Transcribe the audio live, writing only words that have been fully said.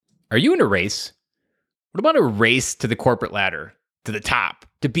Are you in a race? What about a race to the corporate ladder, to the top,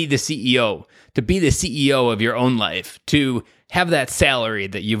 to be the CEO, to be the CEO of your own life, to have that salary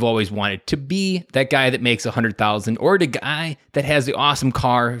that you've always wanted, to be that guy that makes 100,000 or the guy that has the awesome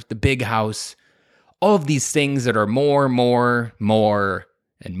car, the big house, all of these things that are more,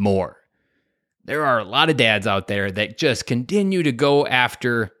 and more. There are a lot of dads out there that just continue to go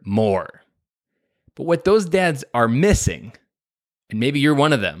after more. But what those dads are missing, and maybe you're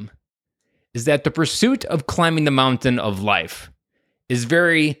one of them, is that the pursuit of climbing the mountain of life is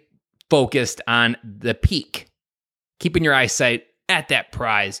very focused on the peak, keeping your eyesight at that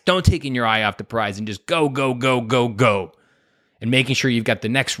prize. Don't taking your eye off the prize and just go, and making sure you've got the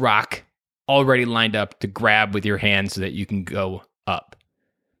next rock already lined up to grab with your hand so that you can go up.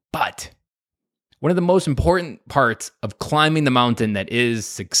 But one of the most important parts of climbing the mountain that is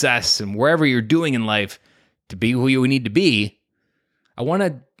success and wherever you're doing in life to be who you need to be, I want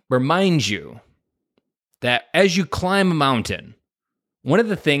to remind you that as you climb a mountain, one of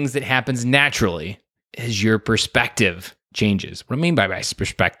the things that happens naturally is your perspective changes. What I mean by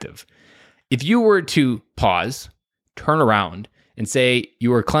perspective, if you were to pause, turn around, and say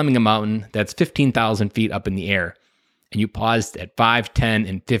you were climbing a mountain that's 15,000 feet up in the air, and you paused at 5, 10,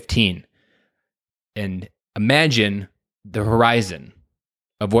 and 15, and imagine the horizon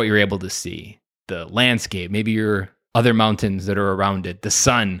of what you're able to see, the landscape, maybe your other mountains that are around it, the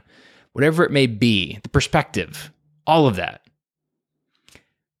sun, whatever it may be, the perspective, all of that.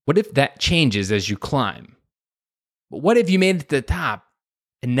 What if that changes as you climb? But what if you made it to the top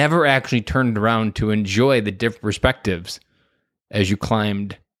and never actually turned around to enjoy the different perspectives as you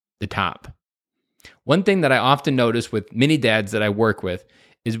climbed the top? One thing that I often notice with many dads that I work with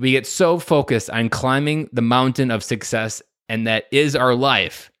is we get so focused on climbing the mountain of success, and that is our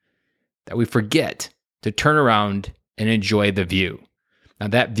life, that we forget to turn around and enjoy the view. Now,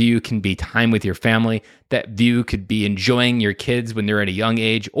 that view can be time with your family. That view could be enjoying your kids when they're at a young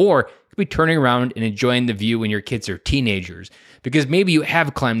age, or it could be turning around and enjoying the view when your kids are teenagers, because maybe you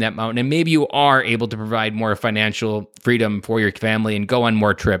have climbed that mountain and maybe you are able to provide more financial freedom for your family and go on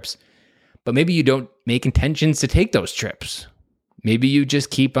more trips, but maybe you don't make intentions to take those trips. Maybe you just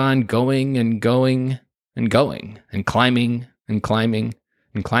keep on going and going and going and climbing and climbing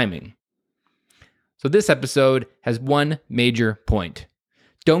and climbing. So this episode has one major point.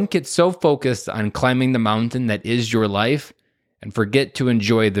 Don't get so focused on climbing the mountain that is your life and forget to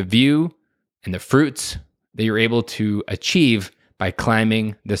enjoy the view and the fruits that you're able to achieve by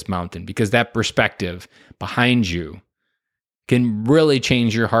climbing this mountain, because that perspective behind you can really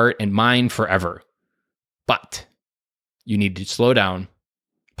change your heart and mind forever. But you need to slow down,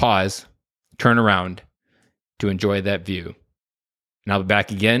 pause, turn around to enjoy that view. And I'll be back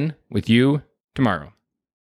again with you tomorrow.